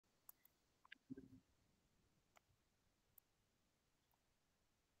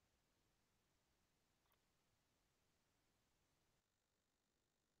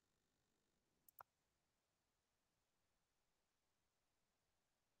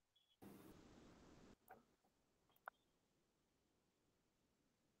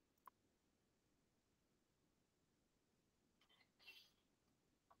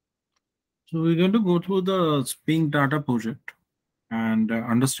So we're going to go through the Spring Data project and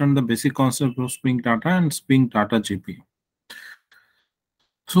understand the basic concept of Spring Data and Spring Data JP.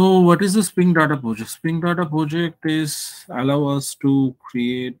 So what is the Spring Data project? Spring Data project is allow us to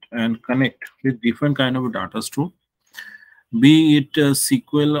create and connect with different kind of data store, be it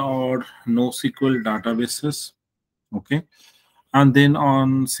SQL or NoSQL databases. Okay, and then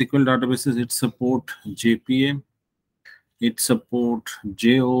on SQL databases, it support JPA, it support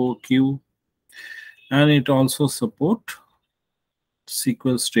JOQ, and it also support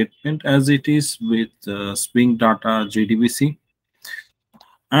SQL statement as it is with Spring Data JDBC.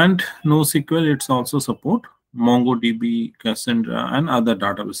 And NoSQL, it's also support MongoDB, Cassandra, and other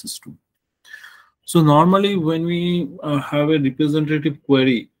databases too. So normally when we have a representative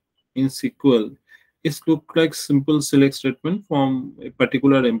query in SQL, it's look like simple select statement from a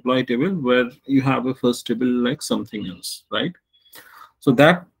particular employee table where you have a first table like something else, right? So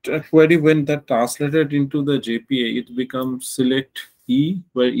that query, when that translated into the JPA, it becomes select E,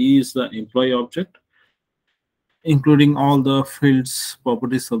 where E is the employee object, including all the fields,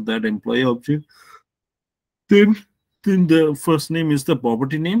 properties of that employee object. Then, then the first name is the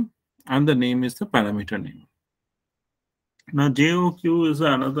property name, and the name is the parameter name. Now, JOQ is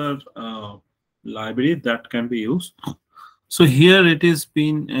another library that can be used. So here it is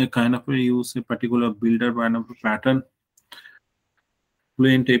been a kind of a use a particular builder kind of a pattern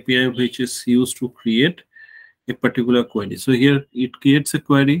Fluent API which is used to create a particular query. So here it creates a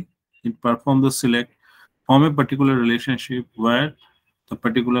query, it performs the select from a particular relationship where the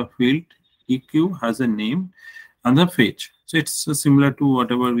particular field EQ has a name and the fetch. So it's similar to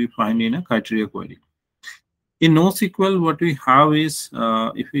whatever we find in a criteria query. In NoSQL, what we have is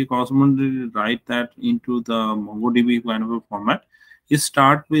if we correspondingly write that into the MongoDB kind of a format, it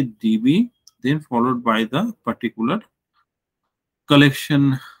start with DB, then followed by the particular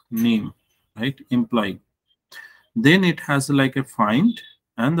collection name, right? Employee. Then it has like a find,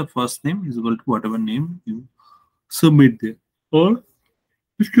 and the first name is equal to whatever name you submit there. Or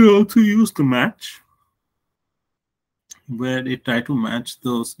it can also use the match, where it try to match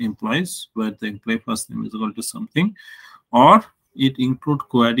those employees where the employee first name is equal to something, or it include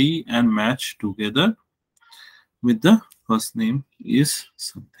query and match together with the first name is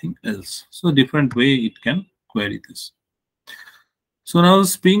something else. So different way it can query this. So now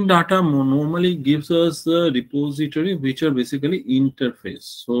Spring Data normally gives us the repository, which are basically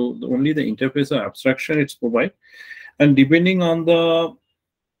interface. So only the interface or abstraction it's provide, and depending on the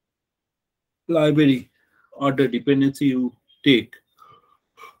library or the dependency you take,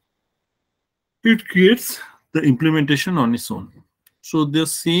 it creates the implementation on its own. So the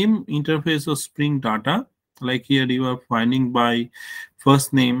same interface of Spring Data, like here you are finding by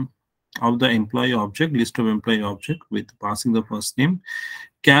first name of the employee object, list of employee object with passing the first name,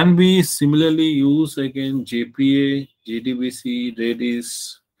 can be similarly used again JPA, JDBC,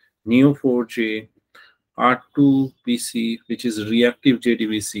 Redis, Neo4j, R2PC, which is reactive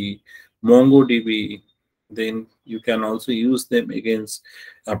JDBC, MongoDB. Then you can also use them against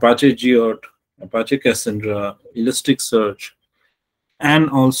Apache Geode, Apache Cassandra, Elasticsearch, and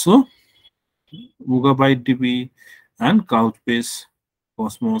also MugabyteDB and Couchbase,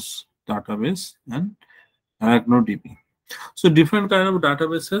 Cosmos database, and ArachnoDB. So different kind of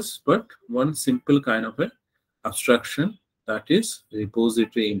databases, but one simple kind of a abstraction, that is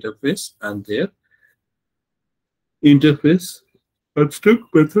repository interface and their interface abstract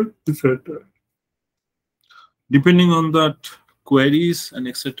method, etc. Depending on that, queries and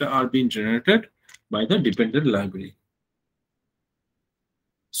etc. are being generated by the dependent library.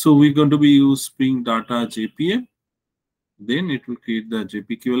 So we're going to be use Spring Data JPA. Then it will create the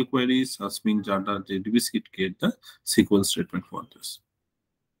JPQL queries, Spring Data JDBC, it create the SQL statement for this.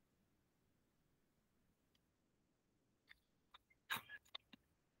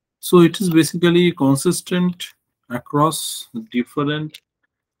 So it is basically consistent across different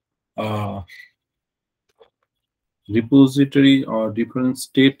repository or different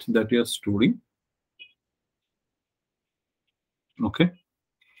state that you are storing. Okay.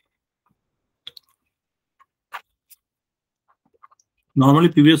 Normally,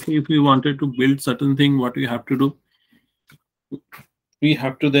 previously, if we wanted to build certain thing, what we have to do, we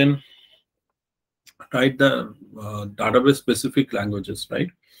have to then write the database specific languages, right?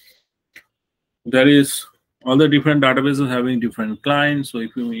 There is all the different databases having different clients. So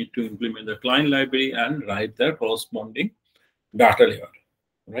if you need to implement the client library and write the corresponding data layer,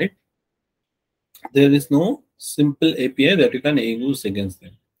 right? There is no simple API that you can use against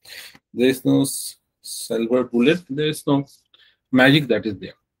them. There is no silver bullet. There is no magic that is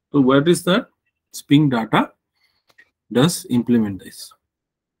there. So what is that? Spring Data does implement this.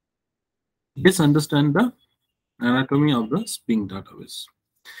 Let's understand the anatomy of the Spring database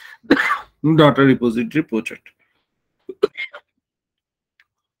data repository project.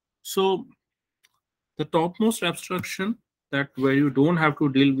 So the topmost abstraction, that where you don't have to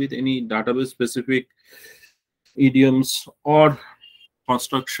deal with any database specific idioms or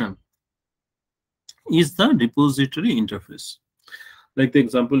construction, is the repository interface. Like the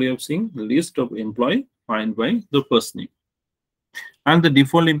example you have seen, list of employee find by the first name. And the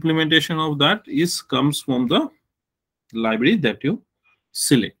default implementation of that is comes from the library that you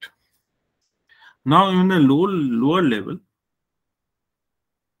select. Now in a lower level,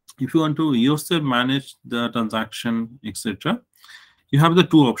 if you want to yourself manage the transaction, etc., you have the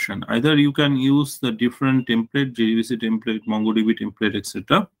two options. Either you can use the different template, JDBC template, MongoDB template,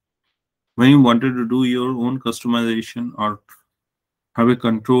 etc. when you wanted to do your own customization or have a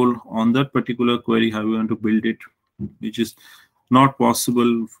control on that particular query, how you want to build it, which is not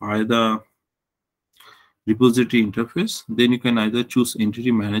possible via the repository interface, then you can either choose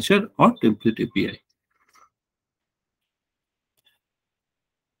entity manager or template API.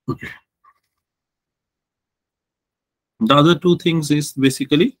 Okay. The other two things is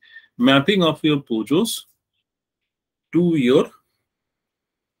basically mapping of your POJOs to your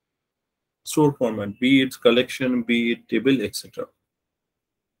store format, be it collection, be it table, etc.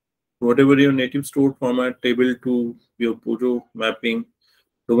 Whatever your native store format, table to your POJO mapping,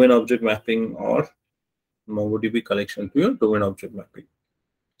 domain object mapping, or MongoDB collection to your domain object mapping.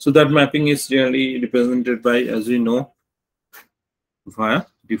 So that mapping is generally represented by, as we know, via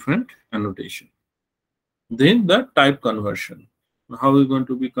different annotation. Then the type conversion. How are we going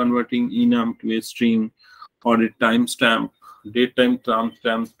to be converting enum to a string or a timestamp, datetime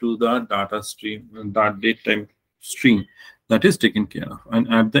timestamp to the data stream, that datetime string that is taken care of.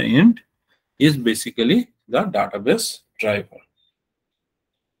 And at the end is basically the database driver.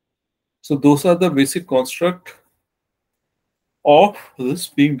 So those are the basic construct of the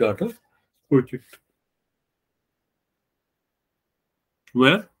Spring Data project,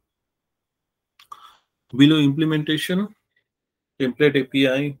 where below implementation, template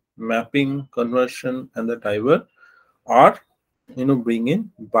API, mapping, conversion, and the driver are bring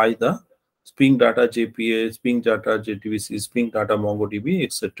in by the Spring Data JPA, Spring Data JDBC, Spring Data MongoDB,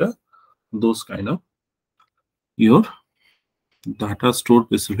 etc. Those kind of your data store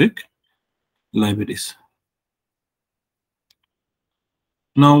specific libraries.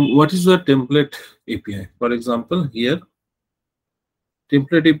 Now, what is the template API? For example, here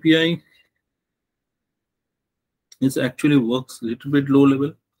template API is actually works a little bit low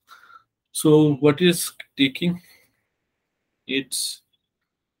level. So what is taking? It's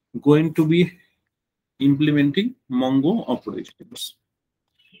going to be implementing Mongo operations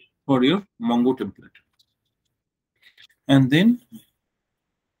for your Mongo template. And then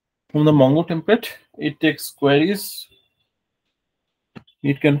from the Mongo template, it takes queries.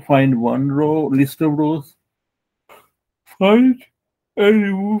 It can find one row, list of rows, find and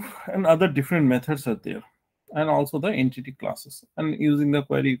remove, and other different methods are there. And also the entity classes. And using the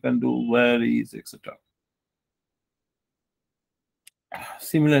query, you can do where is, etc.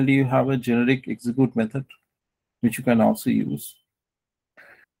 Similarly, you have a generic execute method, which you can also use.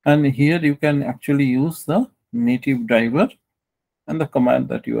 And here you can actually use the native driver and the command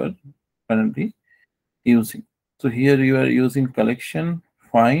that you are currently using. So here you are using collection,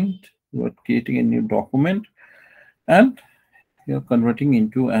 find, you are creating a new document, and you are converting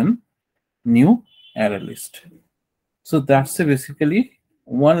into a new array list. So that's basically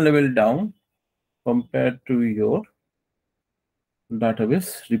one level down compared to your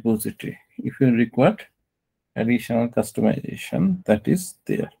database repository. If you require additional customization, that is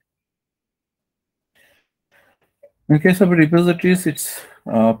there. In case of repositories, it's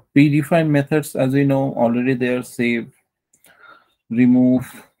predefined methods, as we know already. They are save, remove,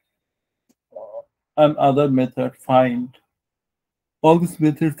 and other method, find. All these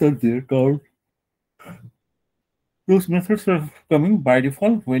methods are there. Count. Those methods are coming by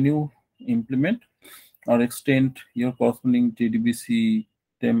default when you implement or extend your corresponding JDBC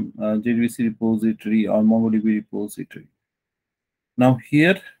JDBC repository or MongoDB repository. Now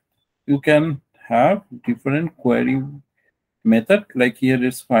here you can have different query method, like here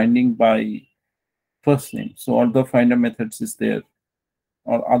is finding by first name. So all the finder methods is there,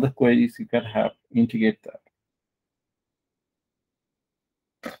 or other queries you can have integrate that.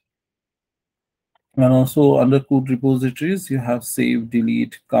 And also under code repositories, you have save,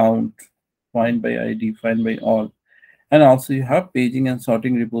 delete, count, find by ID, find by all. And also you have paging and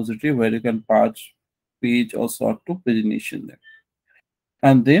sorting repository where you can patch, page, or sort to pagination them.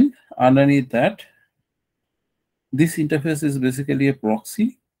 And then underneath that, this interface is basically a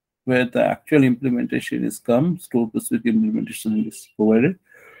proxy where the actual implementation is come, store specific implementation is provided,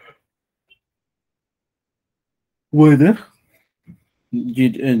 where the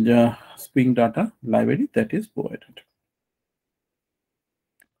Spring Data library that is provided.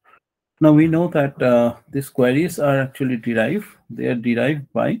 Now we know that these queries are actually derived. They are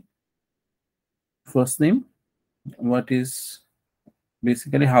derived by first name, what is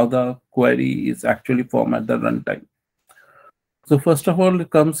basically how the query is actually formed at the runtime. So first of all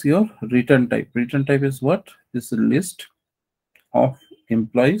comes your return type. Return type is what? Is a list of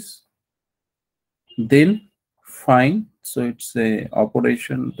employees. Then find. So it's a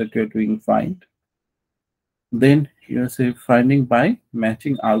operation that you're doing find. Then you say finding by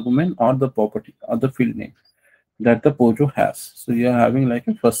matching argument or the property or the field name that the Pojo has. So you're having like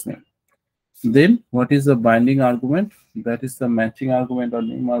a first name. Then what is the binding argument? That is the matching argument or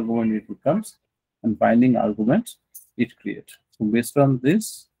name argument it becomes, and binding argument it creates. So based on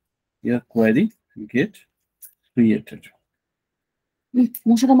this, your query get created.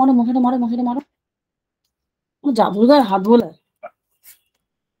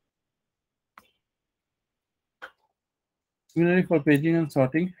 Similarly, for paging and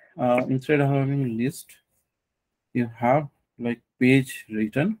sorting, instead of having a list, you have like page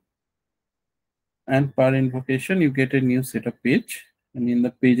return, and per invocation you get a new set of page, and in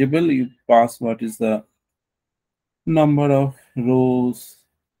the pageable you pass what is the number of rows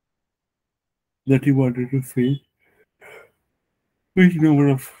that you wanted to fetch, which number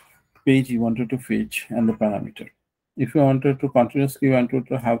of page you wanted to fetch, and the parameter. If you wanted to continuously wanted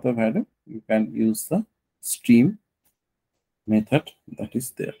to have the value, you can use the stream method that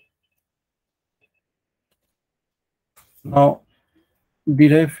is there. Now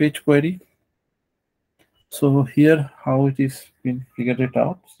derive fetch query. So here how it is been figured it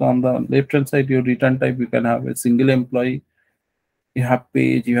out. So on the left hand side, your return type, you can have a single employee, you have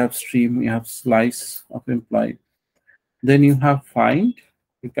page, you have stream, you have slice of employee. Then you have find.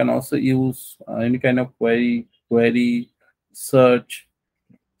 You can also use any kind of query, search,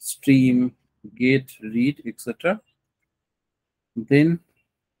 stream, get, read, etc. Then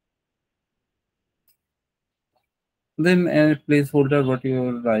a placeholder, what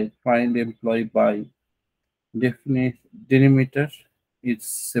you write, find employee by delimiter is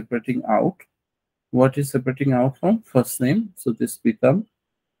separating out. What is separating out from first name? So this become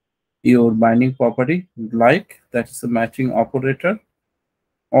your binding property, like that is a matching operator.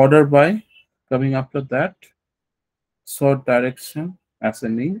 Order by coming after that, sort direction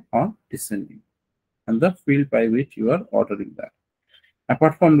ascending or descending, and the field by which you are ordering that.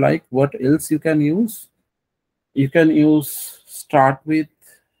 Apart from like, what else you can use? You can use start with,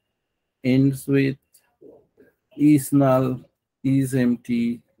 ends with, is null, is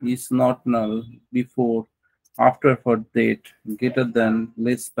empty, is not null, before, after for date, greater than,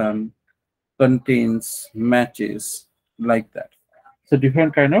 less than, contains, matches, like that. So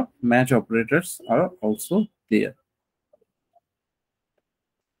different kind of match operators are also there.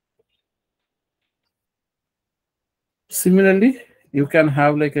 Similarly, you can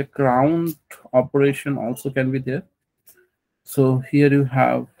have like a count operation also can be there. So here you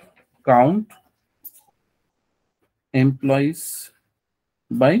have count employees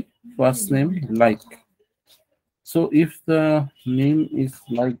by first name like. So if the name is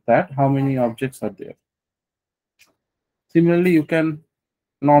like that, how many objects are there? Similarly, you can,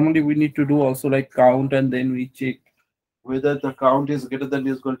 normally we need to do also like count, and then we check whether the count is greater than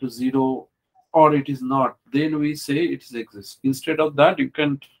is equal to 0 or it is not. Then we say it is exists. Instead of that, you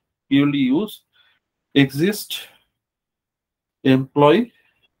can purely use exist employee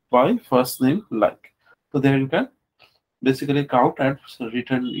by first name like. So there you can basically count and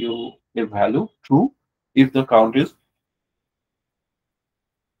return you a value true if the count is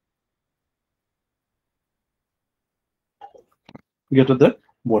greater than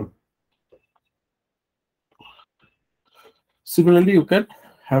 1. Similarly, you can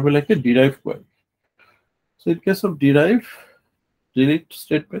have like a derive query. So in case of derive delete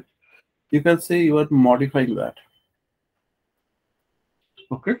statement, you can say you are modifying that.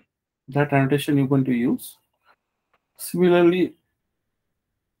 Okay, that annotation you're going to use. Similarly,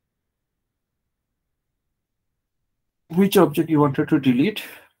 which object you wanted to delete?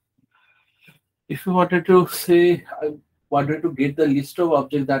 If you wanted to say, I wanted to get the list of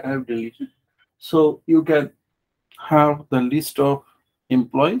objects that I have deleted, so you can have the list of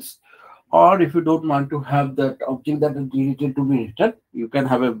employees, or if you don't want to have that object that is deleted to be written, you can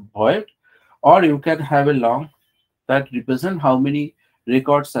have a void, or you can have a long that represent how many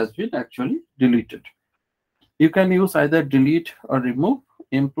records has been actually deleted. You can use either delete or remove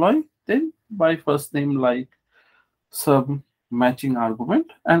employee, then by first name like sum matching argument,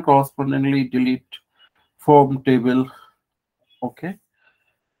 and correspondingly delete form table, okay,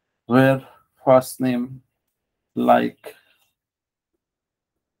 where first name like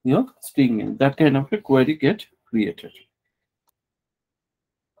your string name. That kind of a query get created.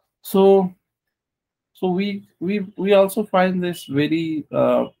 So we also find this very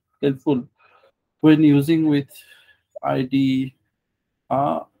helpful when using with ID,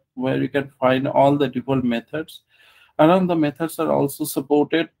 where you can find all the default methods. Around the methods are also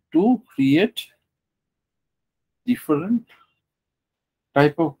supported to create different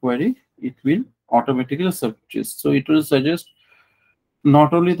type of query. It will automatically suggest. So it will suggest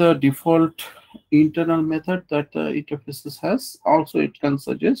not only the default internal method that the interfaces has, also it can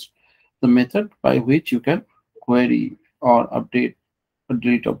suggest the method by which you can query or update a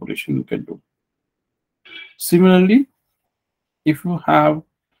delete operation you can do. Similarly, if you have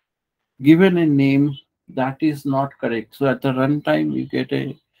given a name that is not correct, so at the runtime you get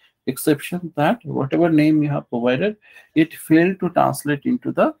a exception that whatever name you have provided, it failed to translate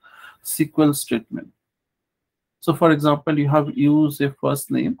into the SQL statement. So for example, you have used a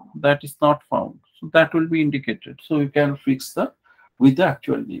first name that is not found, so that will be indicated. So you can fix the with the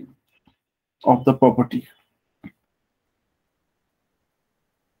actual name of the property.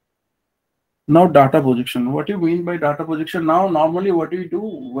 Now data projection. What do you mean by data projection? Now normally what do we do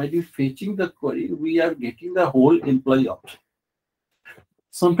when you fetching the query? We are getting the whole employee object.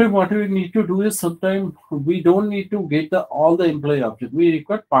 Sometimes what we need to do is sometimes we don't need to get the all the employee object. We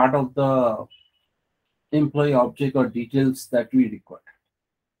require part of the employee object or details that we require.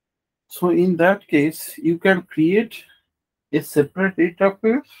 So in that case, you can create a separate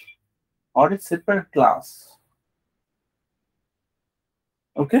interface or a separate class.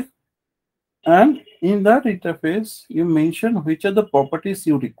 Okay. And in that interface, you mention which are the properties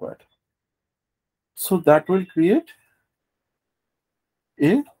you require. So that will create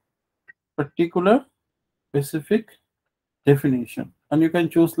a particular specific definition. And you can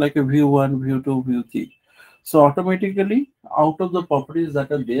choose like a view 1, view 2, view 3. So automatically, out of the properties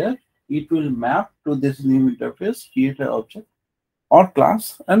that are there, it will map to this new interface, create an object or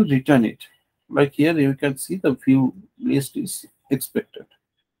class and return it. Like here, you can see the view list is expected.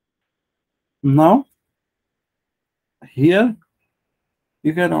 Now, here,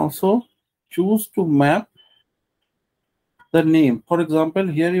 you can also choose to map the name. For example,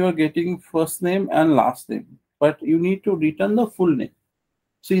 here you are getting first name and last name, but you need to return the full name.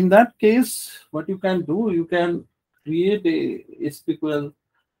 So in that case, what you can do, you can create a SQL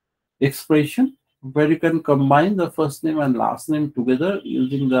expression where you can combine the first name and last name together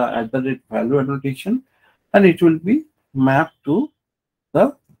using the @value annotation, and it will be mapped to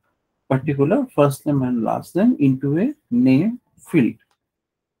the particular first name and last name into a name field.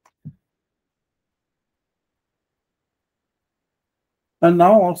 And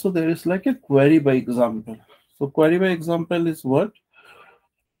now also there is like a query by example. So query by example is what?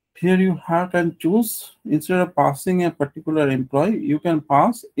 Here you have can choose, instead of passing a particular employee, you can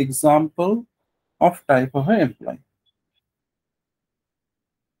pass example of type of an employee.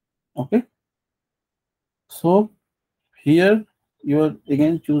 Okay. So here you are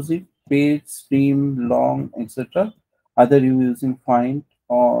again choosing page, stream, long, etc. Either you using find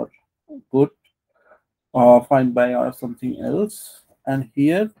or put or find by or something else. And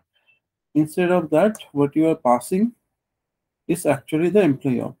here instead of that, what you are passing is actually the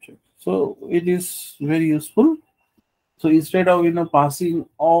employee object. So it is very useful. So instead of passing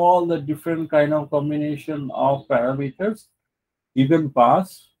all the different kind of combination of parameters, you can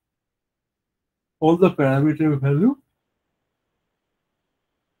pass all the parameter value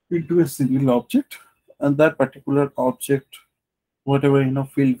into a single object, and that particular object, whatever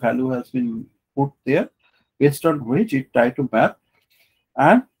field value has been put there, based on which it try to map,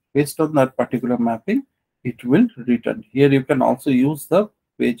 and based on that particular mapping, it will return. Here you can also use the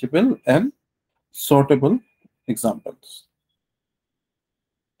pageable and sortable examples.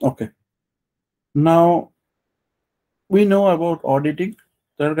 Okay. Now we know about auditing.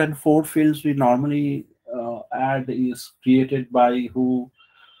 There are 4 fields we normally add is created by who,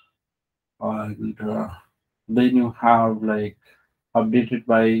 and then you have like updated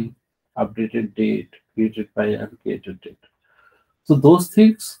by, updated date, created by, and created date. So those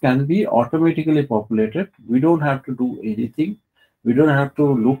things can be automatically populated. We don't have to do anything. We don't have to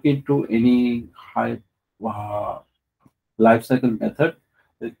look into any high lifecycle method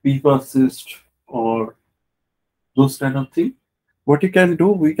like persist or those kind of thing. What you can do,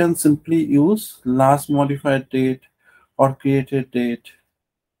 we can simply use last modified date or created date,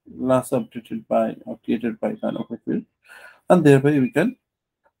 last updated by or created by kind of a field, and thereby we can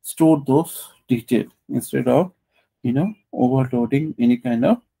store those details instead of overloading any kind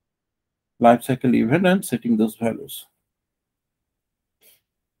of lifecycle event and setting those values.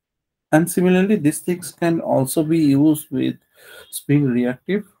 And similarly, these things can also be used with Spring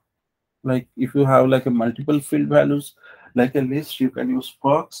Reactive. Like if you have like a multiple field values, like a list, you can use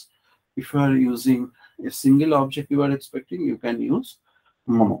perks. If you are using a single object you are expecting, you can use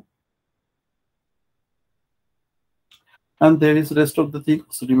mono. And there is rest of the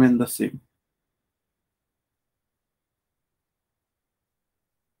things remain the same.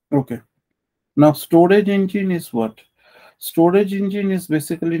 Okay. Now storage engine is what? Storage engine is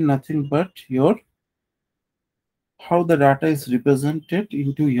basically nothing but your how the data is represented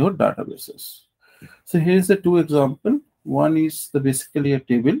into your databases. So here is the two example. One is the basically a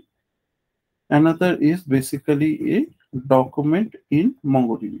table. Another is basically a document in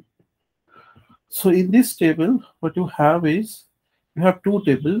MongoDB. So in this table, what you have is you have two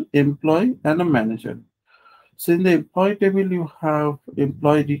tables, employee and a manager. So in the employee table, you have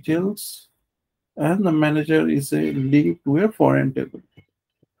employee details and the manager is a link to a foreign table.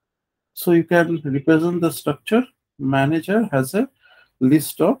 So you can represent the structure. Manager has a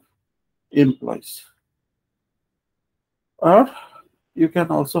list of employees. Or you can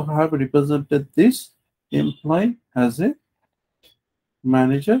also have represented this employee as a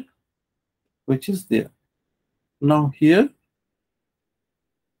manager, which is there. Now here,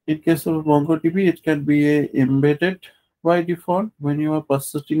 in case of MongoDB, it can be a embedded by default when you are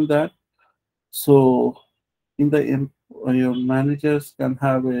persisting that. So in the your managers can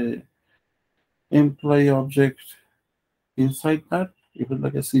have a employee object inside that, even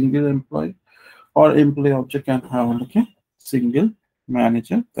like a single employee, or employee object can have like a single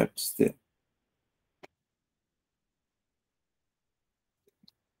manager that's there.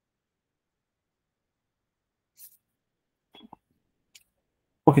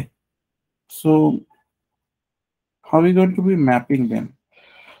 Okay, so how are we going to be mapping them?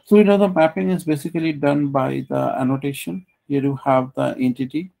 So the mapping is basically done by the annotation. Here you have the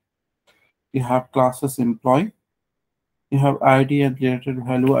entity, you have classes employee, you have ID and related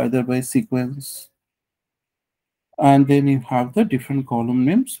value either by sequence, and then you have the different column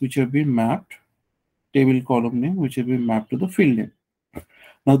names which have been mapped, table column name which have been mapped to the field name.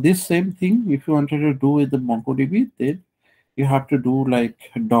 Now this same thing, if you wanted to do with the MongoDB, then you have to do like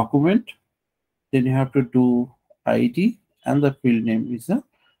a document, then you have to do ID, and the field name is the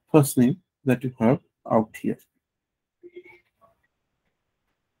first name that you have out here.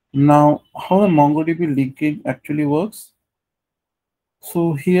 Now, how the MongoDB linking actually works?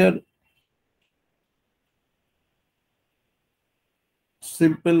 So here,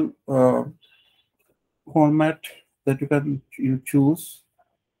 simple format that you choose.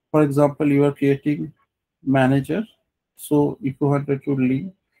 For example, you are creating manager. So if you wanted to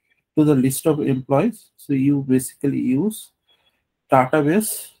link to the list of employees, so you basically use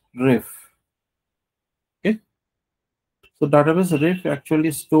database ref. Okay. So database ref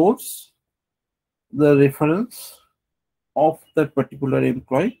actually stores the reference of that particular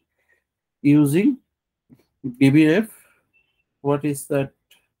employee using dbref. What is that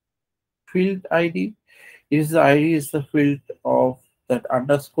field ID? Is the ID is the field of that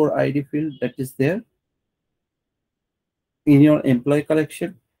underscore ID field that is there in your employee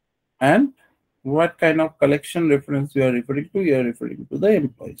collection, and what kind of collection reference you are referring to? You are referring to the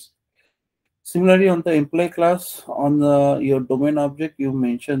employees. Similarly, on the employee class, on your domain object, you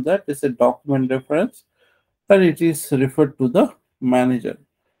mentioned that it's a document reference, that it is referred to the manager.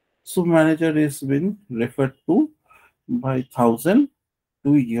 So manager is being referred to by 1000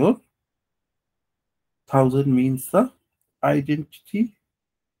 to your 1000 means the identity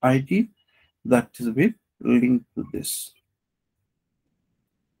ID that is been linked to this.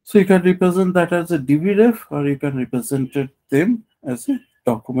 So you can represent that as a dbref, or you can represent them as a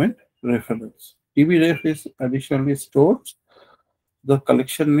document reference. dbref is additionally stores the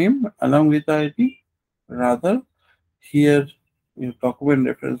collection name along with the ID. Rather, here your document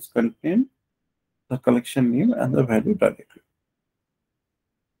reference contain the collection name and the value directly.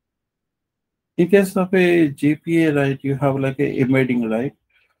 In case of a JPA, right, you have like a embedding, right?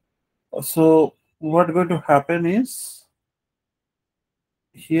 So what going to happen is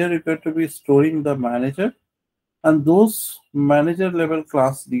here you're going to be storing the manager, and those manager level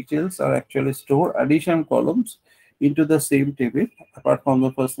class details are actually stored addition columns into the same table apart from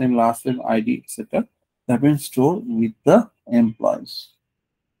the first name, last name, ID, etc. That been stored with the employees.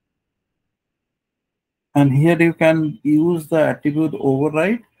 And here you can use the attribute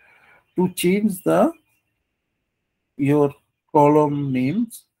override to change the your column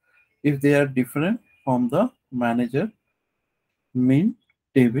names if they are different from the manager main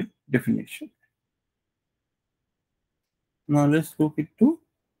table definition. Now let's look into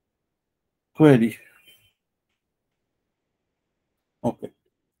query. Okay.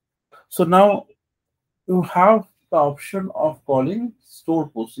 So now you have the option of calling store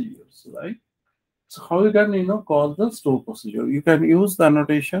procedures, right? So how you can call the store procedure? You can use the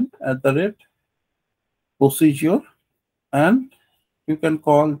annotation at the rate procedure, and you can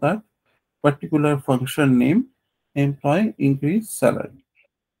call that particular function name employee increase salary.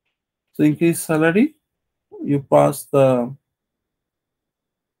 So increase salary, you pass the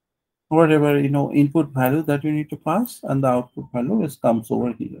whatever input value that you need to pass, and the output value is comes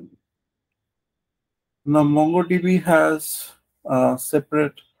over here. Now MongoDB has a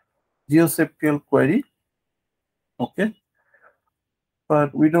separate GeoSQL query, okay,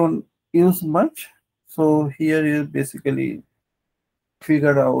 but we don't use much. So here you basically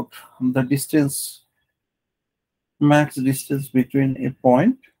figure out the distance, max distance between a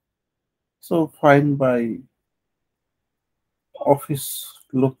point. So find by office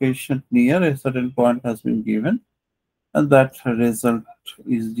location near a certain point has been given, and that result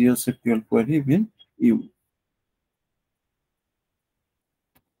is GeoSQL query with you.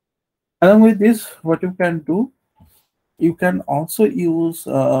 Along with this, what you can do, you can also use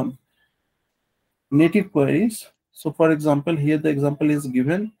native queries. So for example, here the example is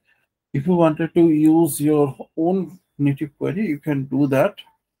given. If you wanted to use your own native query, you can do that.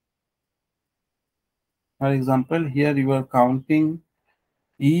 For example, here you are counting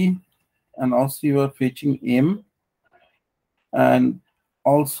E, and also you are fetching M, and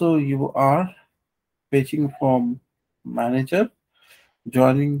also you are fetching from manager,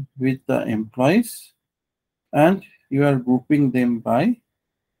 joining with the employees, and you are grouping them by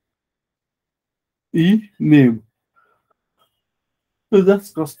E name. So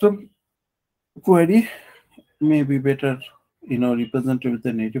that's custom query may be better represented with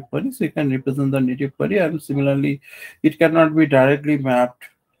the native query. So you can represent the native query, and similarly it cannot be directly mapped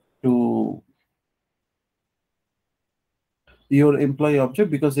to your employee object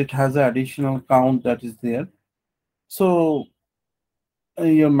because it has an additional count that is there. So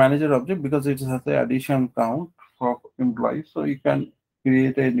your manager object, because it has the additional count for employees, so you can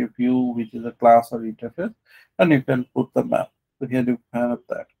create a new view which is a class or interface, and you can put the map. So here you have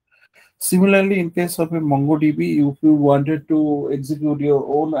that. Similarly, in case of a MongoDB, if you wanted to execute your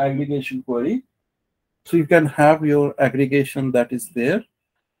own aggregation query, so you can have your aggregation that is there,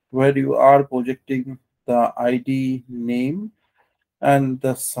 where you are projecting the ID, name, and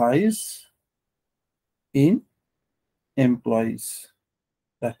the size in employees.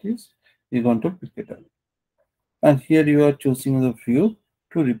 That is, you're going to pick it up. And here you are choosing the view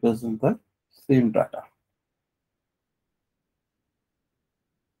to represent the same data.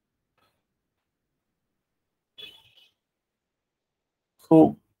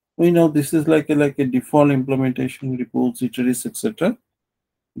 So we know this is like a default implementation, repositories, etc.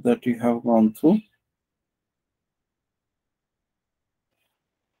 that you have gone through.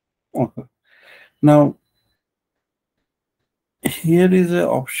 Okay. Now here is an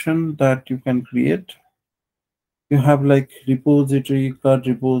option that you can create. You have like repository, cut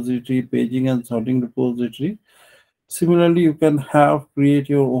repository, paging and sorting repository. Similarly, you can create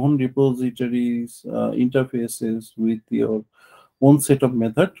your own repositories, interfaces with your own set of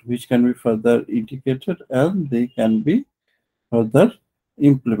methods, which can be further integrated and they can be further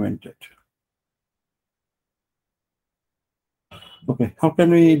implemented. Okay, how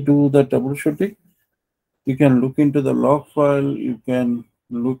can we do the troubleshooting? You can look into the log file, you can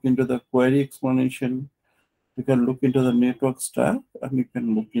look into the query explanation, you can look into the network stack, and you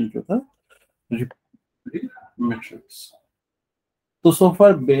can look into the repository metrics. So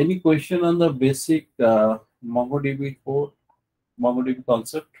far, any question on the basic MongoDB code, MongoDB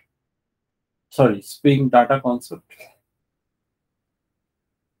concept? Sorry, Spring data concept.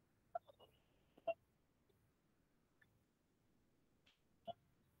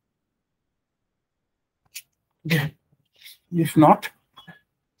 Yeah. If not,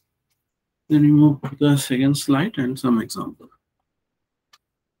 then you move to the second slide and some example.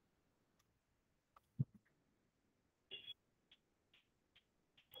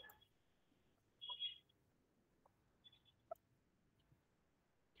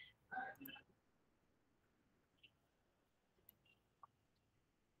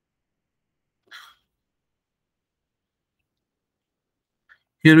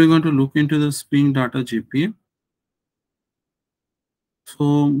 Here we're going to look into the Spring Data JPA.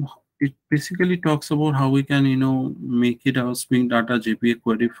 So it basically talks about how we can, make it our Spring Data JPA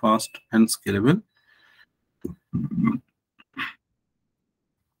query fast and scalable.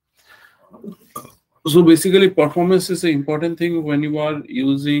 So basically, performance is an important thing when you are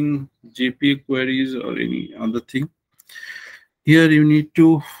using JPA queries or any other thing. Here you need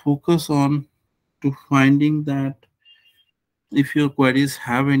to focus on to finding that if your queries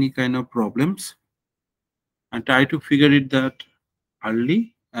have any kind of problems, and try to figure it that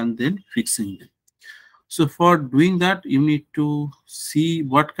early and then fixing them. So for doing that, you need to see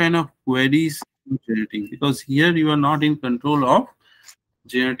what kind of queries you're generating, because here you are not in control of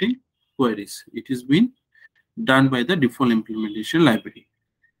generating queries. It is being done by the default implementation library.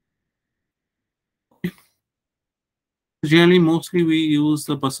 Generally, mostly we use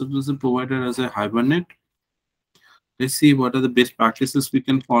the Microservice provider as a Hibernate. Let's see what are the best practices we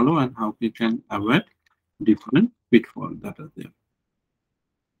can follow and how we can avoid different pitfalls that are there.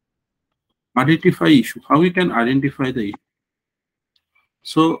 Identify issue. How we can identify the issue.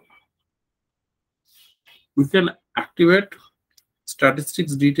 So we can activate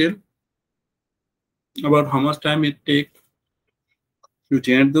statistics detail about how much time it takes to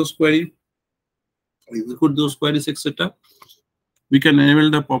generate those queries, execute those queries, etc. We can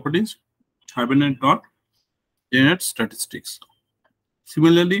enable the properties Hibernate dot generate statistics.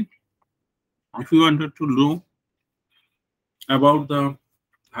 Similarly, if you wanted to know about the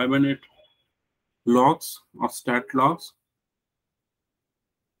Hibernate logs or stat logs,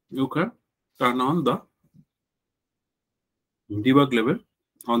 you can turn on the debug level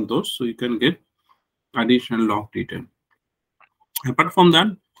on those, so you can get additional log detail. Apart from that,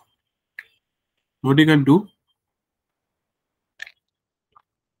 what you can do,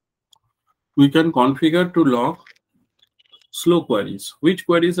 we can configure to log slow queries, which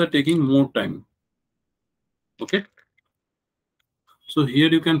queries are taking more time. Okay, so here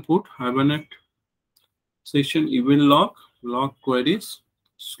you can put Hibernate session event log queries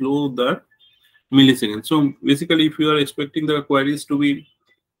slow the milliseconds. So basically, if you are expecting the queries to be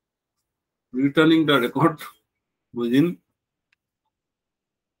returning the record within,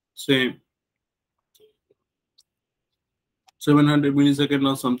 say, 700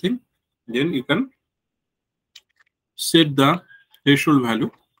 milliseconds or something, then you can set the threshold value,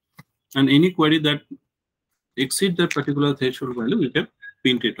 and any query that exceed that particular threshold value, you can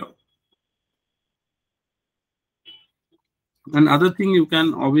print it out. Another thing you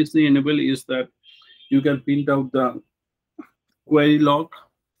can obviously enable is that you can print out the query log,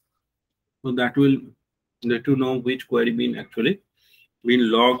 so that will let you know which query being actually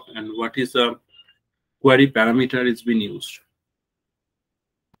been logged and what is the query parameter is being used.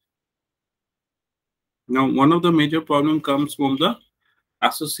 Now, one of the major problem comes from the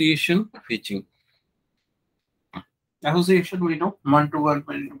association fetching. Association, we know one-to-one,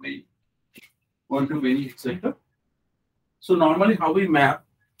 many-to-many, one-to-many, etc. So normally how we map,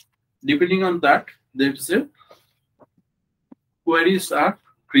 depending on that, there is a queries are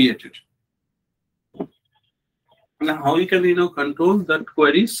created. Now how you can control that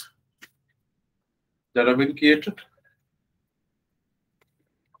queries that have been created,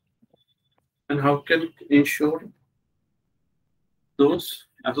 and how can ensure those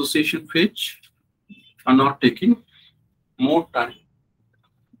association fetch are not taking more time.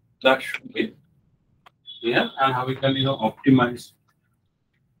 That should be here, and how we can optimize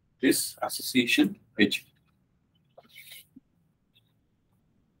this association fetching.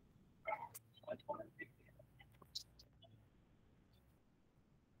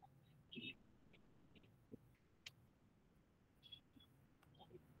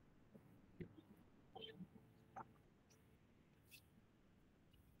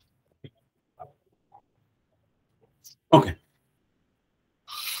 Okay.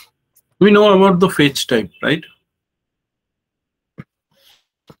 We know about the fetch type, right?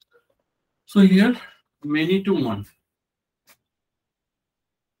 So here, many to one.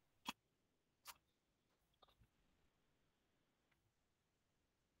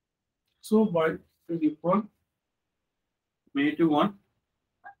 So by default, many to one,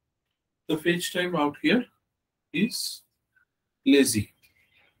 the fetch type out here is lazy,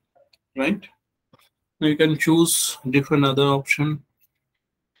 right? Now you can choose different other option.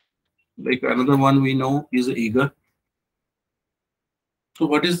 Like another one we know is eager. So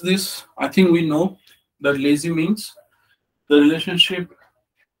what is this? I think we know that lazy means the relationship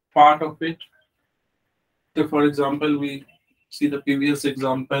part of it. So for example, we see the previous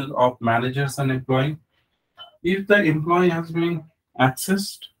example of managers and employee. If the employee has been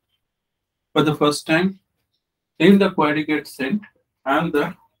accessed for the first time, then the query gets sent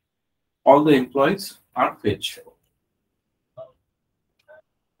and all the employees are fetched.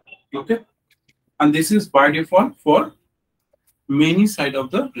 Okay, and this is by default for many side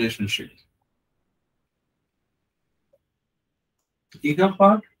of the relationship. Eager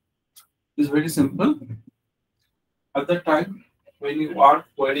part is very simple. At the time when you are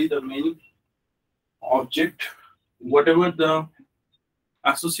query the main object whatever the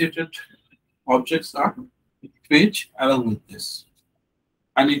associated objects are, fetch along with this.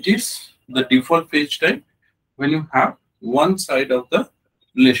 And it is the default fetch type when you have one side of the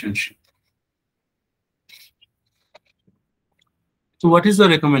relationship. So what is the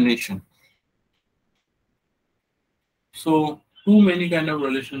recommendation? So too many kind of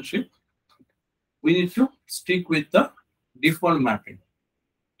relationship, we need to stick with the default mapping.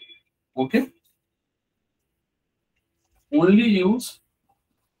 Okay. Only use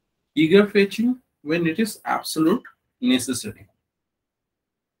eager fetching when it is absolute necessary.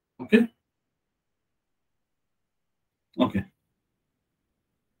 Okay. Okay.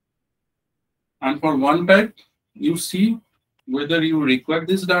 And for one type, you see whether you require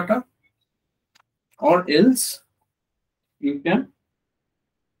this data or else you can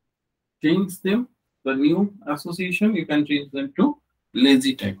change them. The new association, you can change them to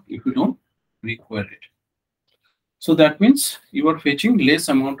lazy type if you don't require it. So that means you are fetching less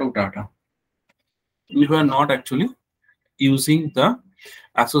amount of data. You are not actually using the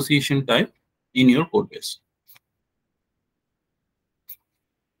association type in your code base.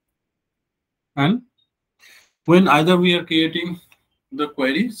 And when either we are creating the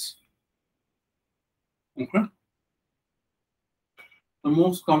queries, okay, the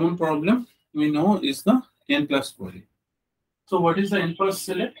most common problem we know is the n plus query. So what is the n plus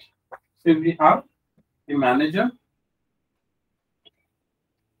select? So we have a manager,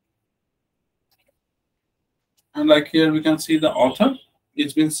 and like here we can see the author.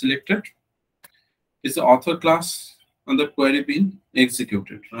 It's been selected. It's the author class and the query being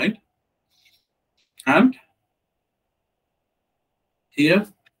executed, right? And here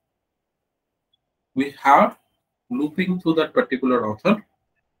we have looping to that particular author.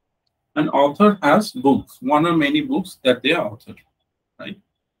 An author has books, one or many books that they are authored, right?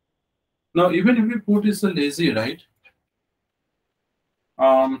 Now, even if we put is a lazy, right?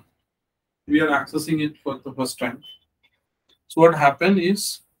 We are accessing it for the first time. So what happened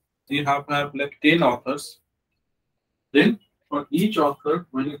is you have like 10 authors. Then for each author,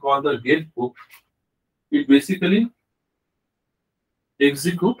 when you call the get book, it basically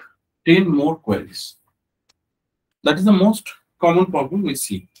execute 10 more queries. That is the most common problem we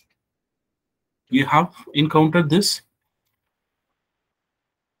see. You have encountered this.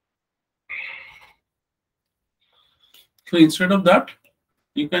 So instead of that,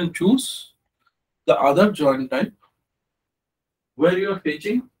 you can choose the other join type where you are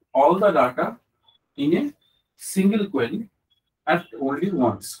fetching all the data in a single query at only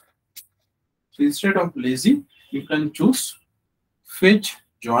once. So instead of lazy, you can choose fetch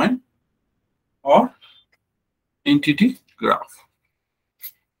join or entity graph.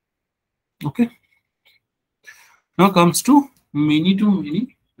 Okay. Now comes to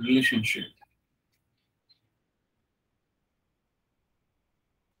many-to-many relationship.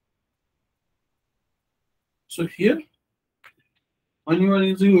 So here, when you are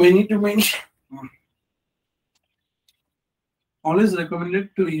using many-to-many, always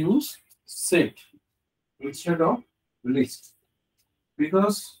recommended to use set instead of list,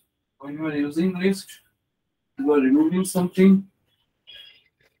 because when you are using list, you are removing something.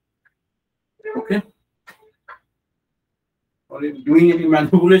 Okay. Or if doing any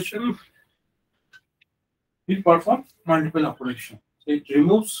manipulation, it performs multiple operations. So it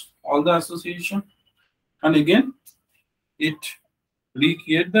removes all the association, and again, it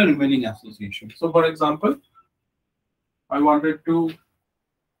recreate the remaining association. So for example, I wanted to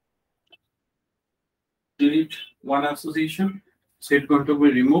delete one association, so it's going to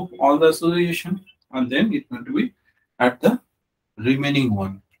be remove all the association, and then it's going to be at the remaining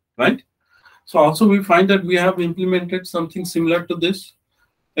one, right? So also we find that we have implemented something similar to this.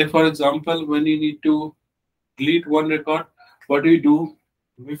 Like for example, when you need to delete one record, what do?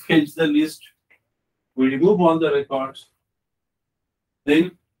 We fetch the list, we remove all the records,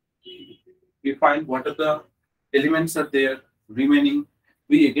 then we find what are the elements are there remaining,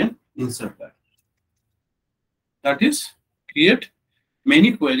 we again insert that. That is create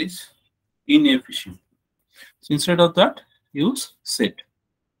many queries inefficient. So instead of that, use set.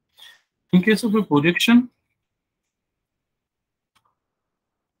 In case of a projection,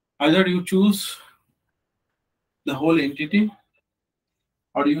 either you choose the whole entity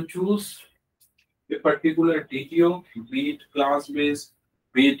or you choose a particular DTO, be it class based,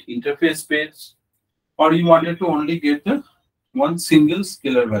 be it interface based, or you wanted to only get the one single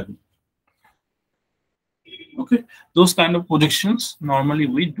scalar value. Okay, those kind of projections normally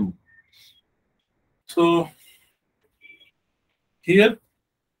we do. So here,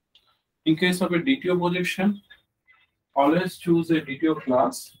 in case of a DTO projection, always choose a DTO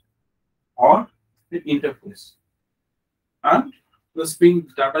class or the interface. and the Spring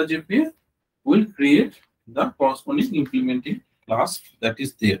Data JPA will create the corresponding implementing class that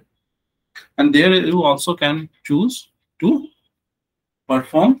is there. And there you also can choose to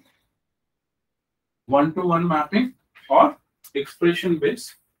perform one-to-one mapping or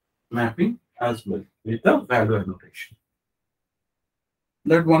expression-based mapping as well with the value annotation.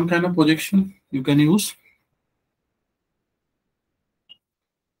 That one kind of projection you can use.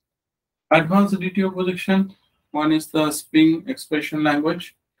 Advanced DTO projection. One is the Spring expression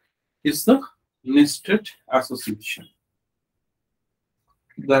language, is the nested association.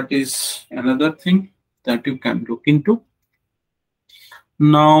 That is another thing that you can look into.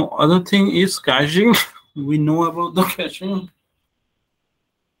 Now, other thing is caching. We know about the caching.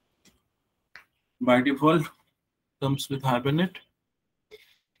 By default, comes with Hibernate.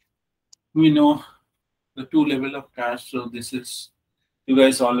 We know the two level of cache. So this is, you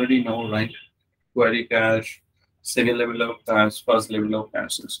guys already know, right? Query cache, second level of cache, first level of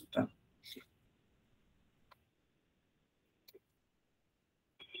cache, etc.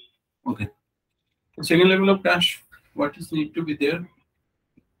 Okay. Second level of cache, what is need to be there?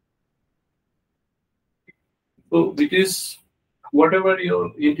 So it is whatever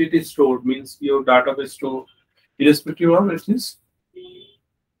your entity store means, your database store, irrespective of it is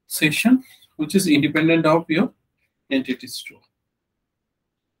session, which is independent of your entity store.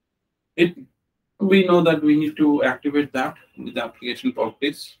 We know that we need to activate that with the application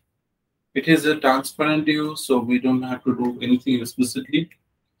properties. It is a transparent view, so we don't have to do anything explicitly.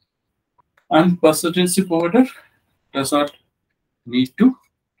 And persistency provider does not need to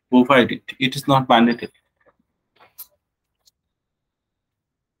provide it. It is not mandatory.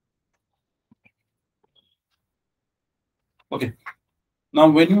 Okay. Now,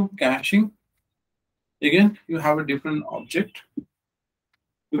 when you're caching, again, you have a different object.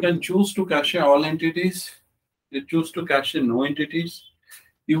 You can choose to cache all entities. You choose to cache no entities.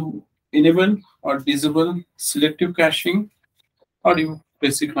 You enable or disable selective caching, or you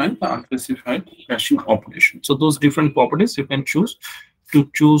specify the unspecified caching operation. So those different properties you can choose to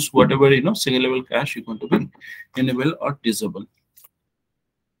choose whatever single level cache you want to be enable or disable.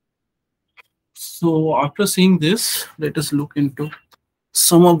 So after seeing this, let us look into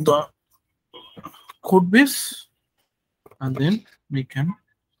some of the code base, and then we can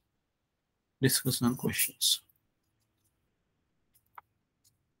discuss some questions.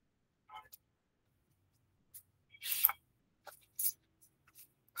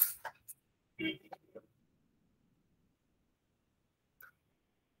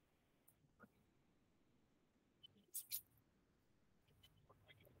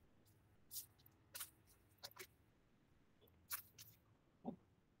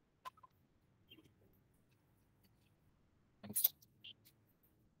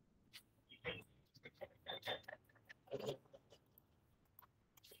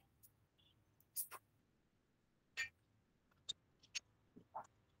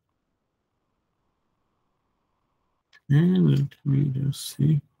 And let me just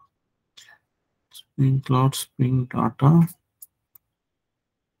see. Spring Cloud, Spring Data.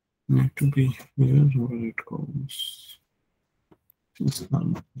 Need to be here where it goes. It's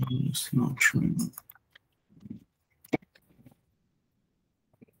not showing.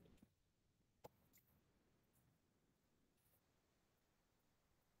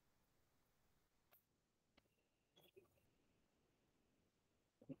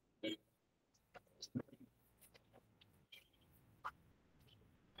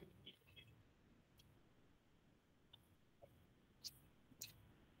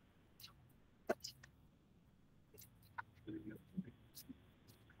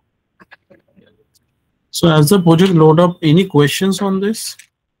 So as the project load up, any questions on this?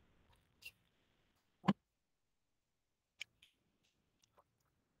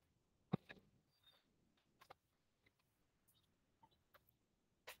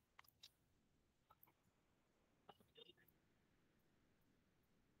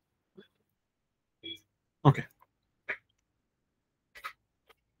 Okay.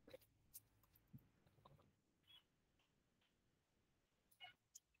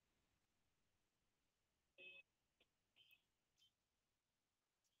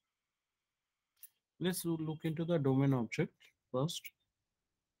 Let's look into the domain object first.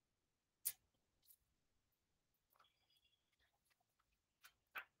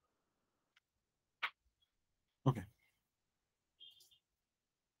 Okay.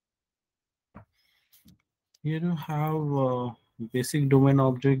 Here you have basic domain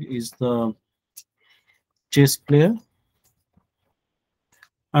object is the chess player,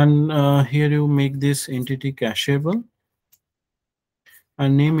 and here you make this entity cacheable,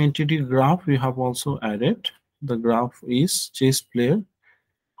 and name entity graph we have also added. the graph is chess player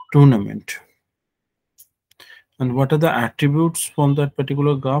tournament. And what are the attributes from that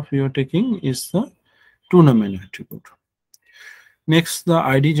particular graph you are taking is the tournament attribute. Next, the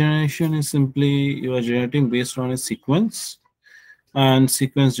ID generation is simply you are generating based on a sequence. And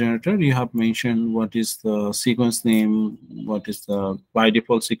sequence generator, you have mentioned what is the sequence name, what is the by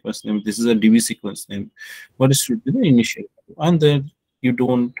default sequence name. This is a DB sequence name. What is should be the initial value, and then you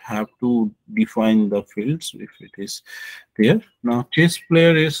don't have to define the fields if it is there. Now, chess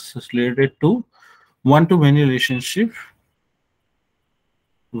player is related to one-to-many relationship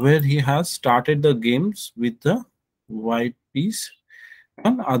where he has started the games with the white piece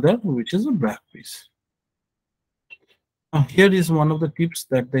and other which is a black piece. Here is one of the tips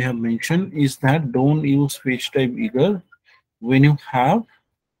that they have mentioned is that don't use fetch type eager when you have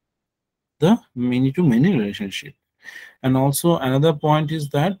the many-to-many relationship. And also another point is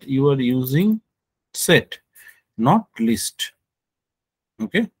that you are using set, not list.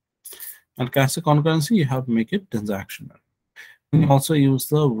 Okay. And cache concurrency, you have make it transactional. And you also use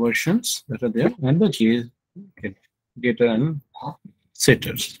the versions that are there and the getter and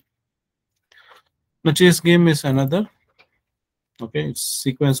setters. The chess game is another. Okay, it's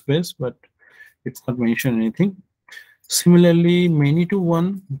sequence based, but it's not mentioned anything. Similarly, many to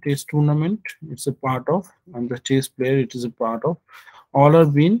one chess tournament, it's a part of, and the chess player, it is a part of. All are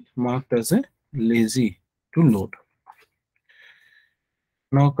being marked as a lazy to load.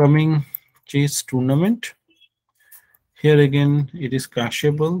 Now coming chess tournament. Here again, it is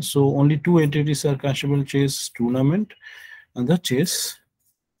cacheable. So only two entities are cacheable: chess tournament and the chess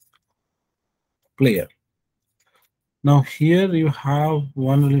player. Now here you have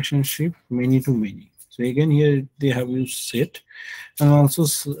one relationship many to many. So again here they have used set and also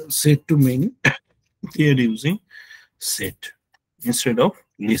set to many. They are using set instead of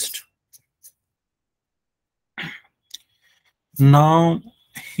list. Now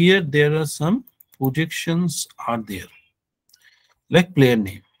here there are some projections are there like player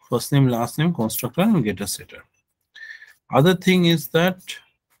name, first name, last name, constructor and getter setter. Other thing is that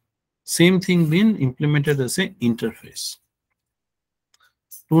same thing being implemented as an interface.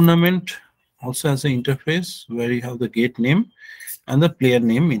 Tournament also has an interface where you have the gate name and the player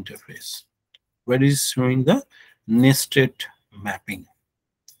name interface, where it is showing the nested mapping.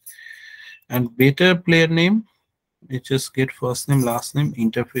 And better player name, you just get first name, last name,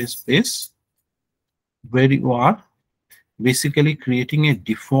 interface base, where you are basically creating a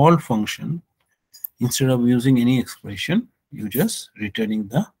default function. Instead of using any expression, you just returning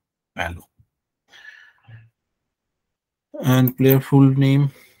the value. And player full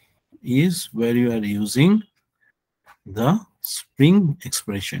name is where you are using the string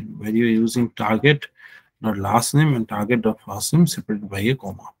expression, where you are using target dot last name and target dot first name separated by a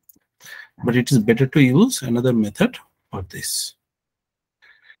comma. But it is better to use another method for this.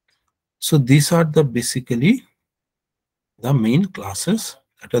 So these are the basically the main classes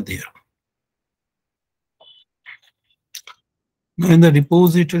that are there. Now in the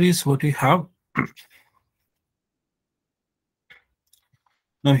repositories, what we have.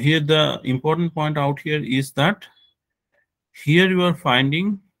 Now here the important point out here is that here you are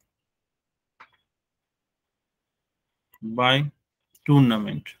finding by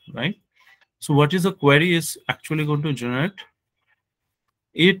tournament, right? So what is the query is actually going to generate?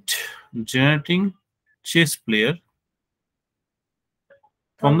 It generating chess player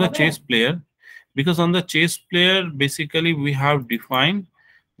from the chess player, because on the chess player basically we have defined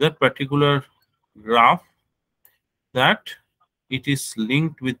the particular graph that it is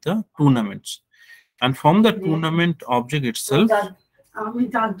linked with the tournaments, and from the tournament object itself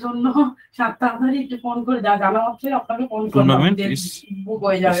tournament is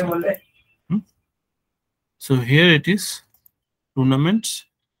so here it is tournaments,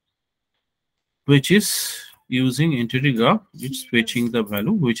 which is using entity graph, it's fetching the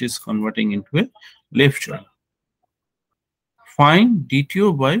value which is converting into a left join. Find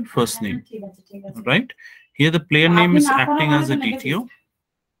DTO by first name, right? Here the player name is acting as a DTO.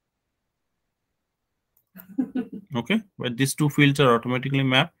 Okay, but these two fields are automatically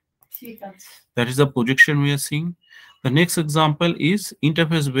mapped. That is the projection we are seeing. The next example is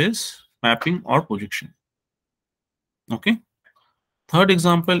interface based mapping or projection. Okay. Third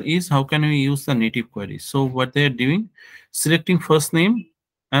example is how can we use the native query. So what they are doing, selecting first name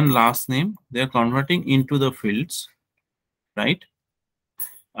and last name, they are converting into the fields, right?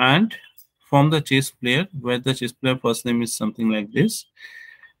 And from the chess player, where the chess player first name is something like this,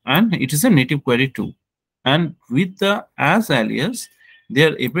 and it is a native query too. And with the as alias, they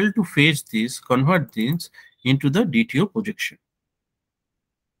are able to fetch these, convert these into the DTO projection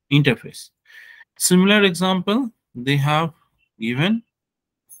interface. Similar example they have given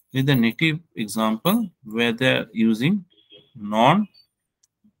with the native example where they're using non-interface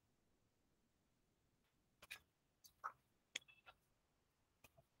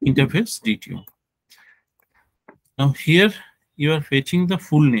DTO. Now here you are fetching the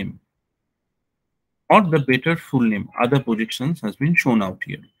full name or the better full name. Other projections has been shown out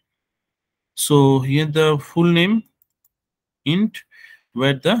here. So here the full name int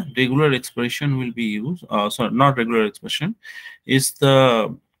where the regular expression will be used. Sorry, not regular expression, is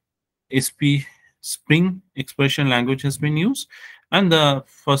the SP Spring expression language has been used, and the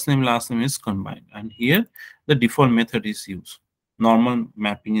first name last name is combined. And here the default method is used. Normal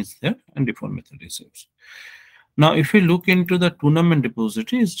mapping is there, and default method is used. Now, if you look into the tournament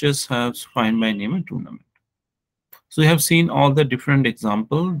repository, it just has find by name and tournament. So you have seen all the different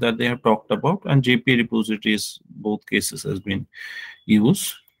examples that they have talked about, and JP repositories, both cases has been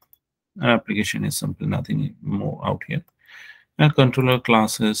used. Our application is simple, nothing more out here. And controller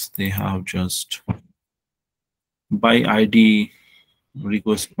classes, they have just by ID,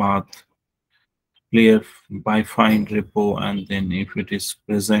 request path, player by find repo, and then if it is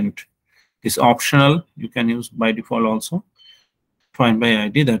present, is optional. You can use by default also. Find by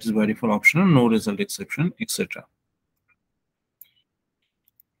ID, that is by default optional, no result exception, etc.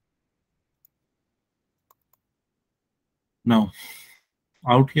 Now,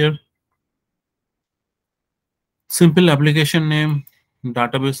 out here, simple application name,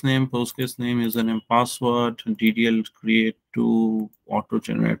 database name, Postgres name, username, password, DDL create to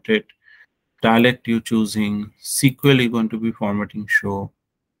auto-generated, dialect you choosing, SQL you're going to be formatting show,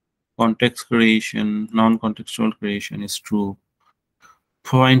 context creation, non-contextual creation is true,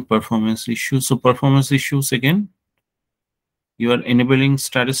 find performance issues. So performance issues again, you are enabling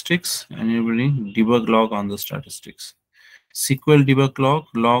statistics and enabling debug log on the statistics. SQL debug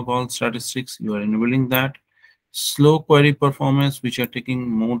log all statistics, you are enabling that. Slow query performance, which are taking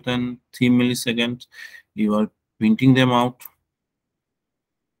more than 3 milliseconds, you are printing them out.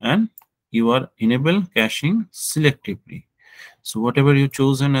 And you are enable caching selectively. So whatever you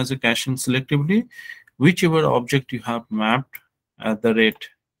chosen as a caching selectively, whichever object you have mapped at the rate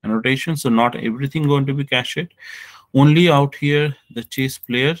annotation, so not everything going to be cached. Only out here the chess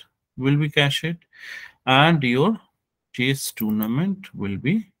player will be cached, and your chess tournament will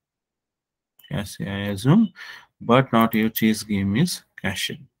be cached, I assume, but not your chess game is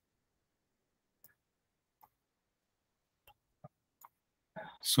cached.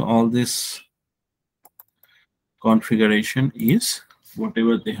 So all this configuration is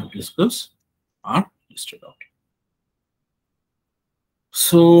whatever they have discussed are listed out.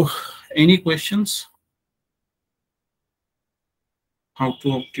 So any questions? How to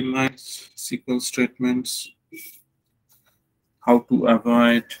optimize SQL statements, how to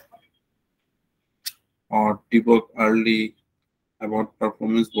avoid or debug early about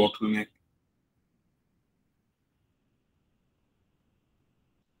performance bottleneck.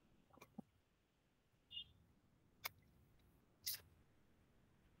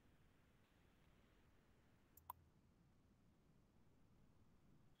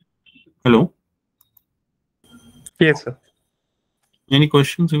 Hello? Yes, sir. Any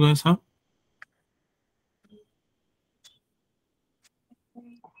questions you guys have?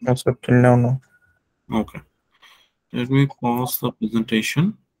 No, sir. Till now, no. Okay. Let me pause the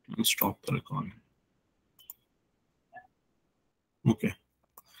presentation and stop the recording. Okay.